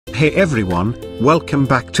Hey everyone, welcome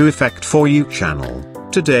back to Effect For You channel.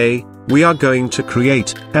 Today, we are going to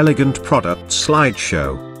create elegant product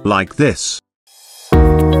slideshow, like this.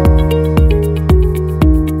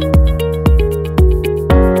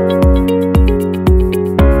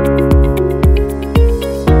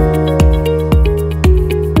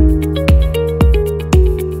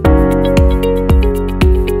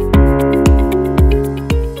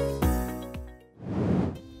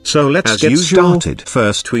 So let's get started.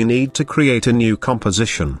 First we need to create a new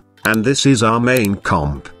composition, and this is our main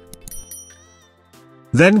comp.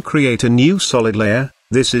 Then create a new solid layer,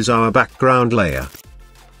 this is our background layer.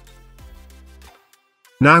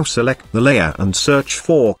 Now select the layer and search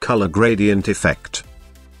for color gradient effect.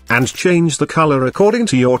 And change the color according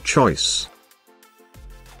to your choice.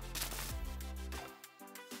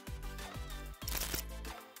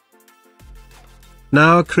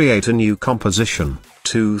 Now create a new composition.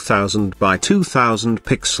 2000 by 2000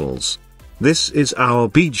 pixels. This is our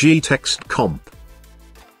BG text comp.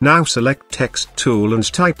 Now select text tool and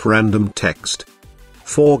type random text.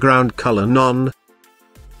 Foreground color none.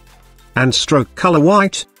 And stroke color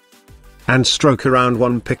white. And stroke around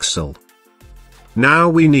 1 pixel. Now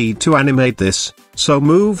we need to animate this, so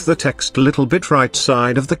move the text a little bit right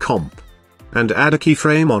side of the comp. And add a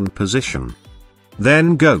keyframe on position.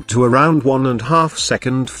 Then go to around 1.5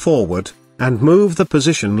 seconds forward. And move the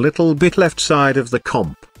position little bit left side of the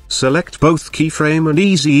comp. Select both keyframe and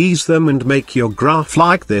ease them and make your graph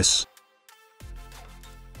like this.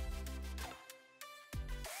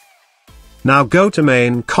 Now go to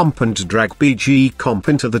main comp and drag BG comp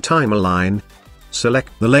into the timeline.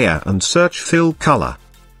 Select the layer and search fill color.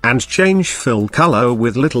 And change fill color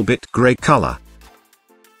with little bit gray color.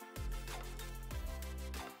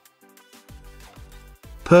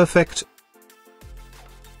 Perfect.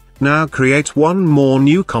 Now create one more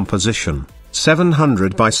new composition,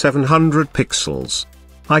 700 by 700 pixels.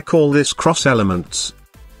 I call this cross elements.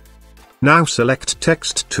 Now select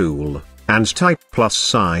text tool, and type plus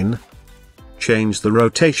sign. Change the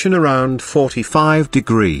rotation around 45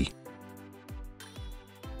 degree.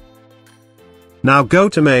 Now go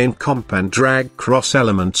to main comp and drag cross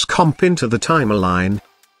elements comp into the timeline.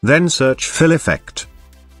 Then search fill effect.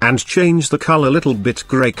 And change the color little bit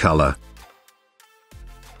gray color.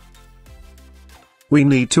 We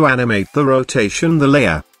need to animate the rotation the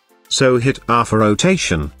layer. So hit R for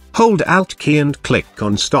rotation, hold Alt key and click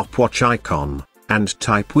on stopwatch icon, and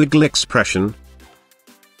type wiggle expression.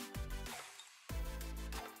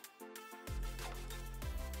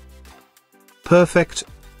 Perfect.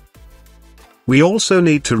 We also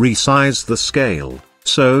need to resize the scale,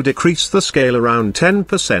 so decrease the scale around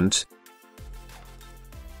 10%.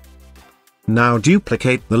 Now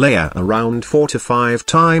duplicate the layer around 4 to 5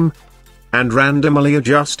 times. And randomly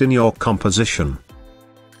adjust in your composition.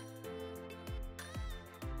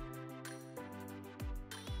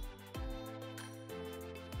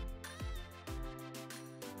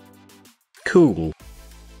 Cool.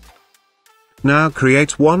 Now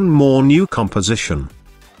create one more new composition.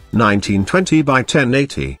 1920 by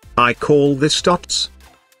 1080, I call this dots.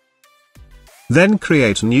 Then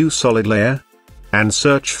create a new solid layer. And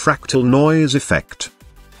search Fractal Noise effect.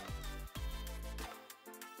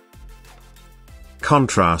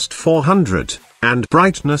 Contrast 400, and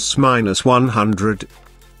brightness -100.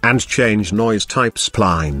 And change noise type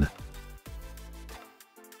spline.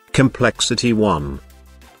 Complexity 1.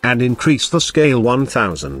 And increase the scale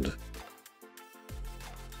 1000.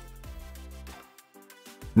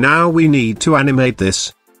 Now we need to animate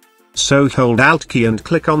this. So hold Alt key and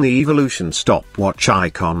click on the evolution stopwatch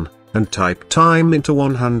icon, and type time into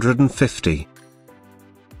 150.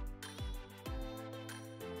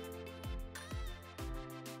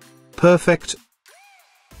 Perfect.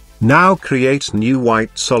 Now create new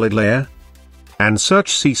white solid layer. And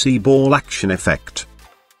search CC ball action effect.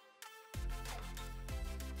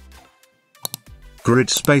 Grid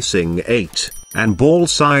spacing 8, and ball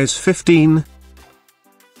size 15.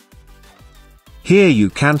 Here you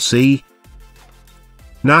can see.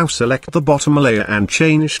 Now select the bottom layer and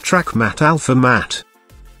change track matte alpha matte.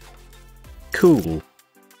 Cool.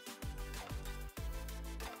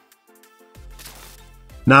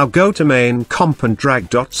 Now go to main comp and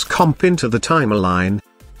drag dots comp into the timeline.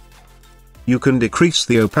 You can decrease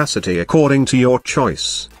the opacity according to your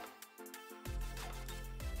choice.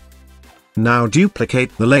 Now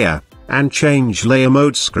duplicate the layer, and change layer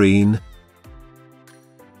mode screen.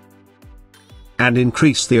 And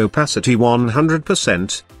increase the opacity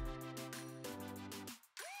 100%.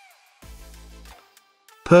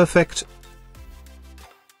 Perfect.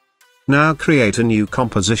 Now create a new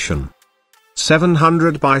composition.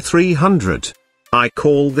 700 by 300. I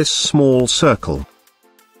call this small circle.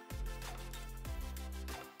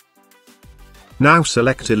 Now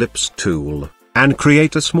select Ellipse tool, and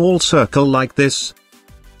create a small circle like this.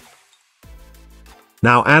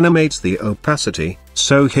 Now animate the opacity,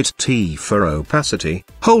 so hit T for opacity,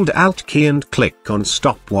 hold Alt key and click on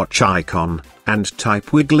stopwatch icon, and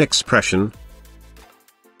type wiggle expression.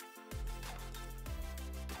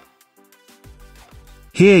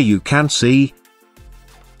 Here you can see.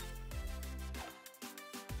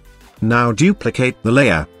 Now duplicate the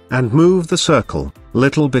layer, and move the circle,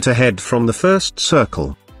 little bit ahead from the first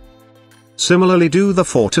circle. Similarly do the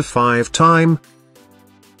 4 to 5 time.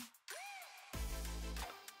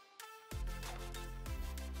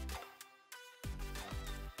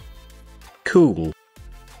 Cool.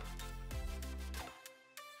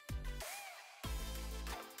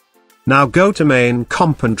 Now go to main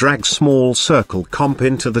comp and drag small circle comp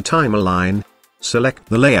into the timeline. Select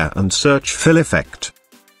the layer and search fill effect.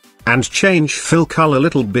 And change fill color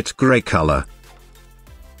little bit gray color.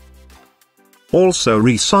 Also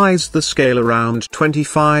resize the scale around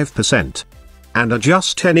 25%. And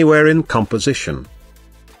adjust anywhere in composition.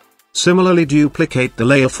 Similarly duplicate the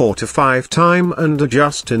layer 4 to 5 time and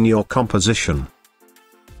adjust in your composition.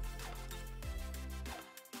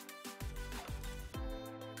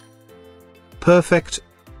 Perfect.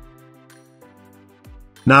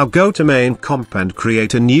 Now go to main comp and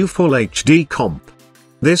create a new full HD comp.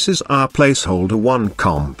 This is our placeholder 1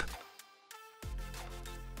 comp.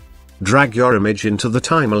 Drag your image into the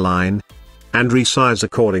timeline, and resize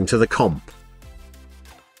according to the comp.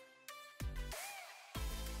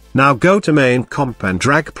 Now go to main comp and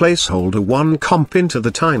drag placeholder 1 comp into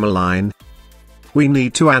the timeline. We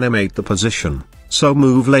need to animate the position, so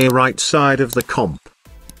move layer right side of the comp.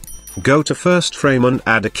 Go to first frame and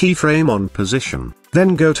add a keyframe on position,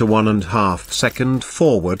 then go to 1.5 second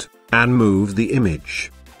forward, and move the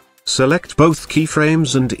image. Select both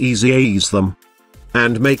keyframes and ease them.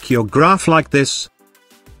 And make your graph like this.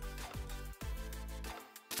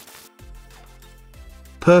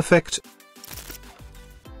 Perfect.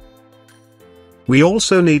 We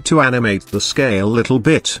also need to animate the scale little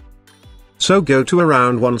bit. So go to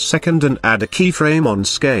around 1 second and add a keyframe on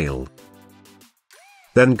scale.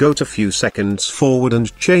 Then go to few seconds forward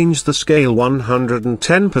and change the scale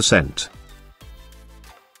 110%.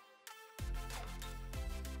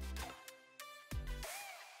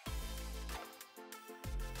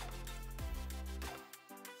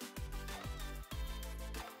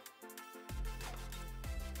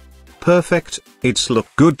 Perfect, it's look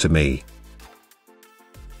good to me.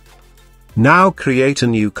 Now create a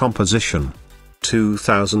new composition.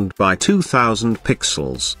 2000 by 2000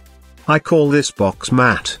 pixels. I call this box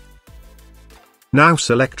matte. Now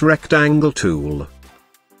select rectangle tool.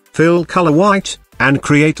 Fill color white, and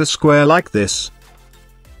create a square like this.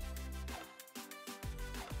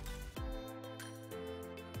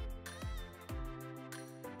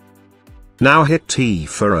 Now hit T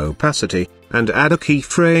for opacity, and add a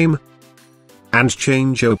keyframe. And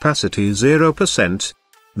change opacity 0%.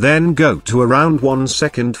 Then go to around 1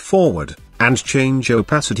 second forward, and change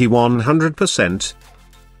opacity 100%.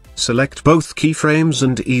 Select both keyframes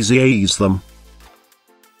and ease them.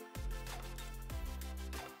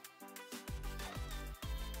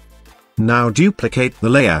 Now duplicate the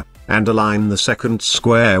layer, and align the second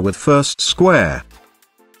square with first square.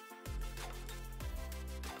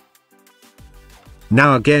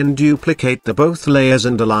 Now again duplicate the both layers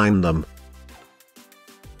and align them.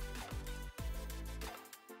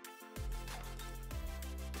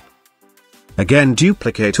 Again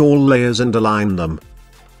duplicate all layers and align them.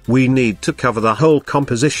 We need to cover the whole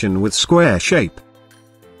composition with square shape.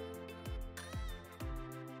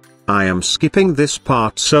 I am skipping this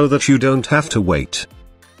part so that you don't have to wait.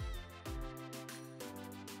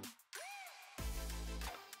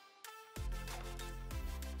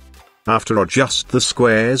 After adjust the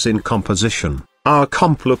squares in composition, our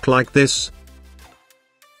comp look like this.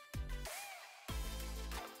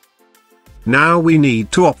 Now we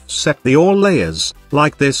need to offset the all layers,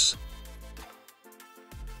 like this.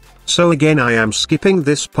 So again I am skipping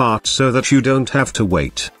this part so that you don't have to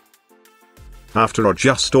wait. After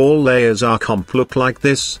adjust all layers our comp look like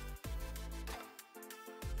this.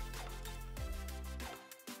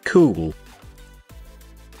 Cool.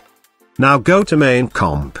 Now go to main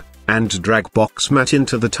comp, and drag box matte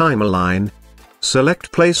into the timeline.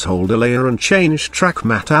 Select placeholder layer and change track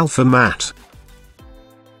matte alpha matte.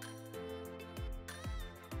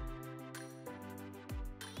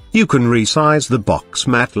 You can resize the box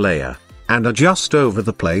matte layer, and adjust over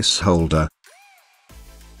the placeholder.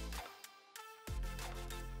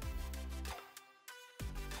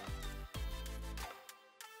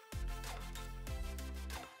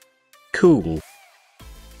 Cool.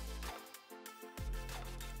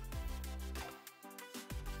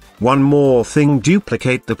 One more thing,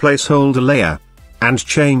 duplicate the placeholder layer, and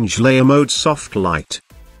change layer mode soft light.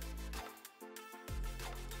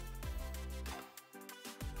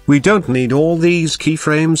 We don't need all these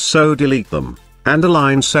keyframes, so delete them, and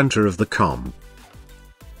align center of the comp.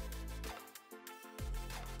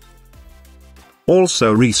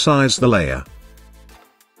 Also resize the layer,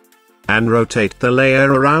 and rotate the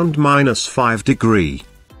layer around -5 degrees.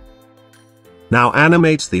 Now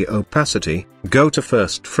animate the opacity, go to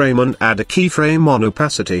first frame and add a keyframe on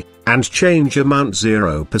opacity, and change amount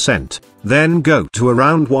 0%. Then go to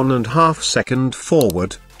around 1.5 seconds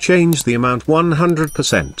forward, change the amount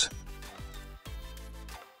 100%.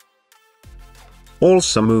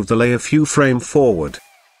 Also move the layer few frame forward.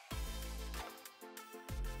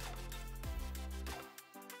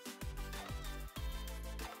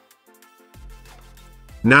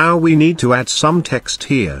 Now we need to add some text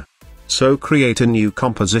here. So create a new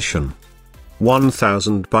composition.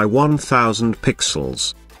 1000 by 1000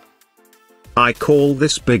 pixels. I call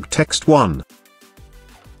this big text 1.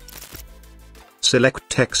 Select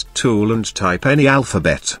text tool and type any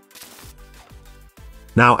alphabet.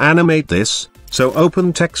 Now animate this, so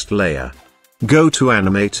open text layer. Go to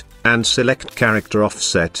animate, and select character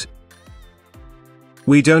offset.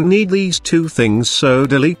 We don't need these two things, so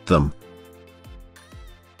delete them.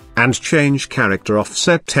 And change character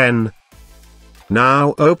offset 10.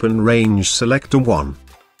 Now open range selector 1.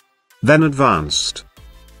 Then advanced.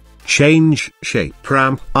 Change shape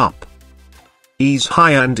ramp up. Ease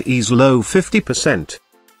high and ease low 50%.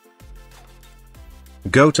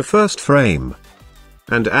 Go to first frame.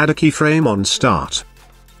 And add a keyframe on start.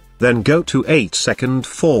 Then go to 8 seconds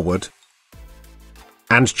forward.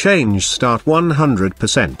 And change start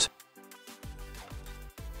 100%.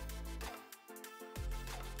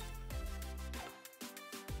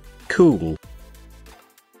 Cool.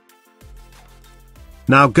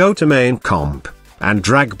 Now go to main comp, and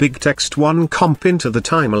drag big text 1 comp into the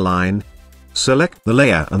timeline. Select the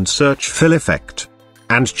layer and search fill effect.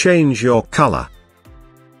 And change your color.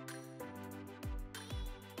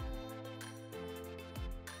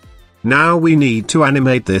 Now we need to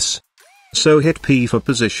animate this. So hit P for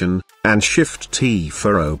position, and Shift T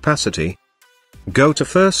for opacity. Go to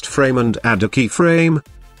first frame and add a keyframe.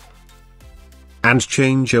 And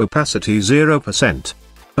change opacity 0%.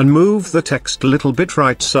 And move the text a little bit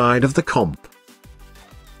right side of the comp.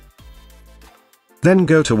 Then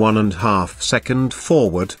go to 1.5 seconds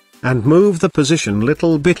forward, and move the position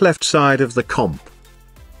little bit left side of the comp.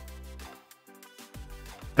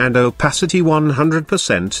 And opacity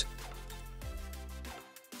 100%.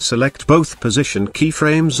 Select both position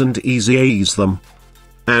keyframes and ease them.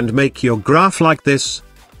 And make your graph like this.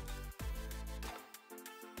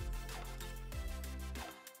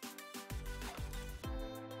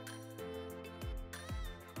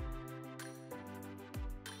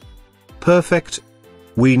 Perfect.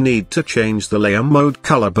 We need to change the layer mode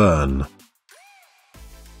color burn.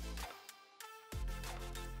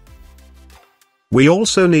 We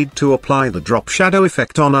also need to apply the drop shadow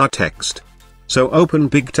effect on our text. So open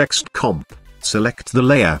big text comp, select the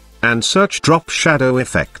layer, and search drop shadow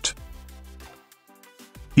effect.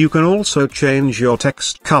 You can also change your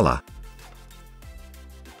text color.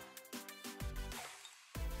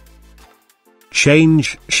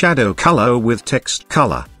 Change shadow color with text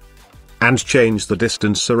color. And change the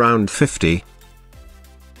distance around 50.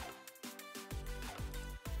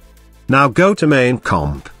 Now go to main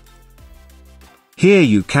comp. Here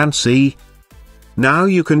you can see. Now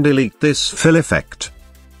you can delete this fill effect.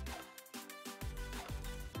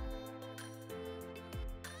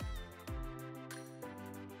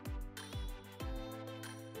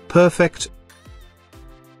 Perfect.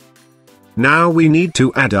 Now we need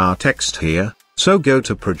to add our text here. So go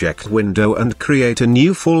to project window and create a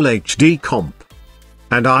new full HD comp.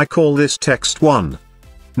 And I call this text 1.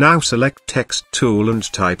 Now select text tool and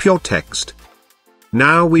type your text.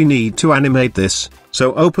 Now we need to animate this,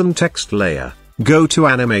 so open text layer, go to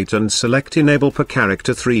animate and select enable per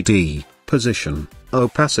character 3D, position,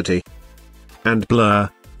 opacity, and blur.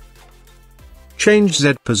 Change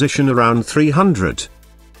Z position around 300.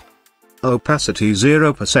 Opacity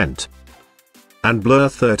 0%. And blur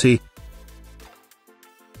 30.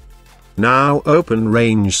 Now open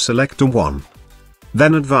range selector 1.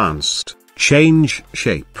 Then advanced, change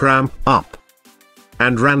shape ramp up.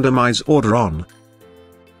 And randomize order on.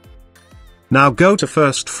 Now go to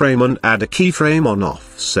first frame and add a keyframe on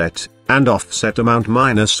offset, and offset amount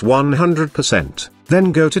 -100%.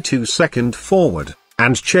 Then go to 2 seconds forward,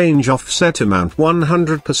 and change offset amount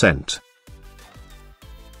 100%.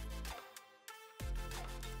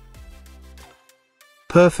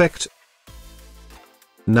 Perfect.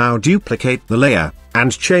 Now duplicate the layer,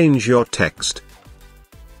 and change your text.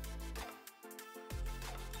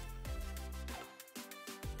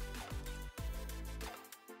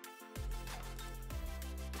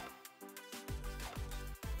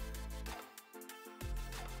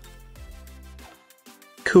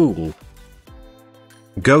 Cool.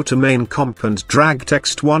 Go to main comp and drag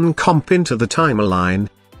text 1 comp into the timeline,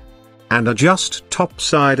 and adjust top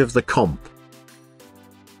side of the comp.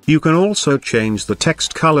 You can also change the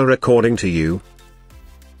text color according to you.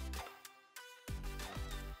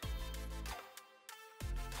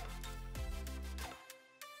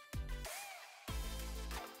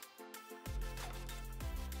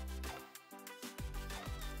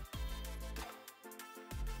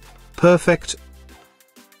 Perfect.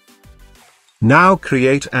 Now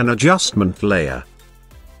create an adjustment layer.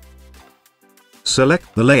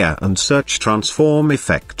 Select the layer and search Transform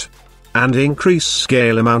Effect, and increase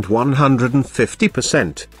scale amount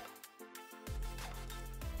 150%.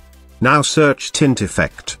 Now search Tint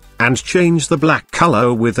Effect, and change the black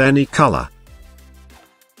color with any color.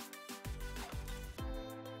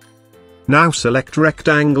 Now select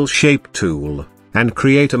Rectangle Shape tool, and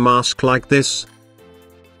create a mask like this.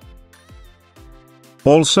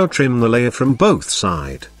 Also trim the layer from both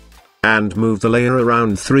sides, and move the layer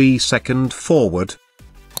around 3 seconds forward.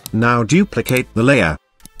 Now duplicate the layer,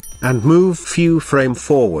 and move few frame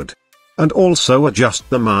forward, and also adjust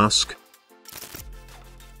the mask.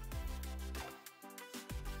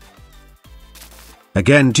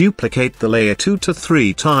 Again duplicate the layer 2 to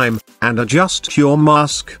 3 times, and adjust your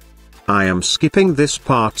mask. I am skipping this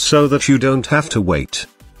part so that you don't have to wait.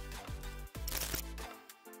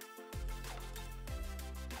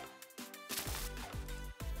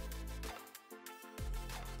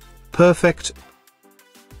 Perfect.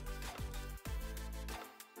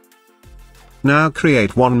 Now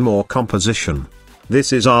create one more composition.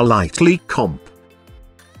 This is our lightly comp.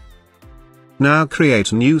 Now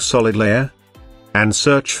create a new solid layer, and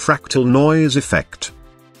search Fractal Noise effect.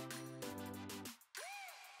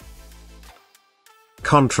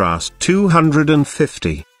 Contrast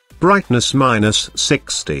 250, brightness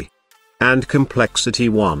 -60, and complexity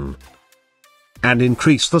 1. And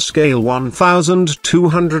increase the scale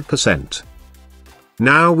 1200%.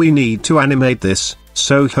 Now we need to animate this,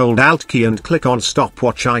 so hold Alt key and click on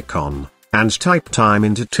stopwatch icon, and type time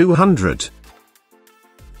into 200.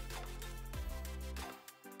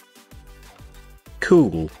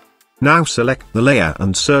 Cool. Now select the layer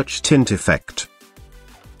and search Tint Effect.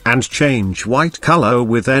 And change white color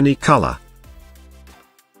with any color.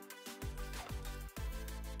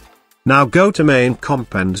 Now go to main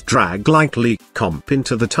comp and drag lightly comp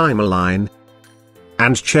into the timeline,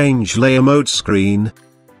 and change layer mode screen.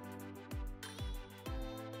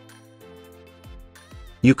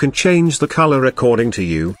 You can change the color according to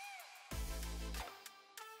you.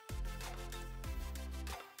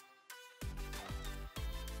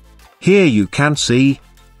 Here you can see.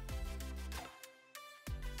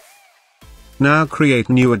 Now create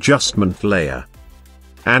new adjustment layer,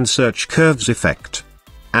 and search Curves effect,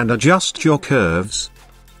 and adjust your curves.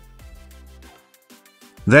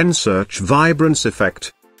 Then search Vibrance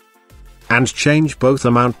effect, and change both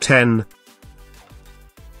amount 10.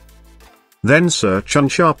 Then search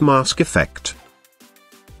Unsharp Mask effect,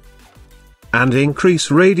 and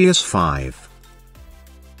increase radius 5.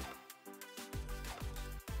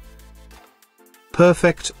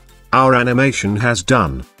 Perfect. Our animation has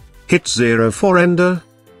done. Hit 0 for render.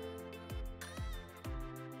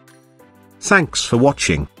 Thanks for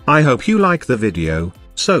watching. I hope you like the video,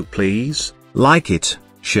 so please, like it,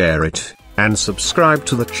 share it, and subscribe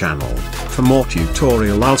to the channel. For more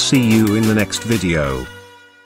tutorial I'll see you in the next video.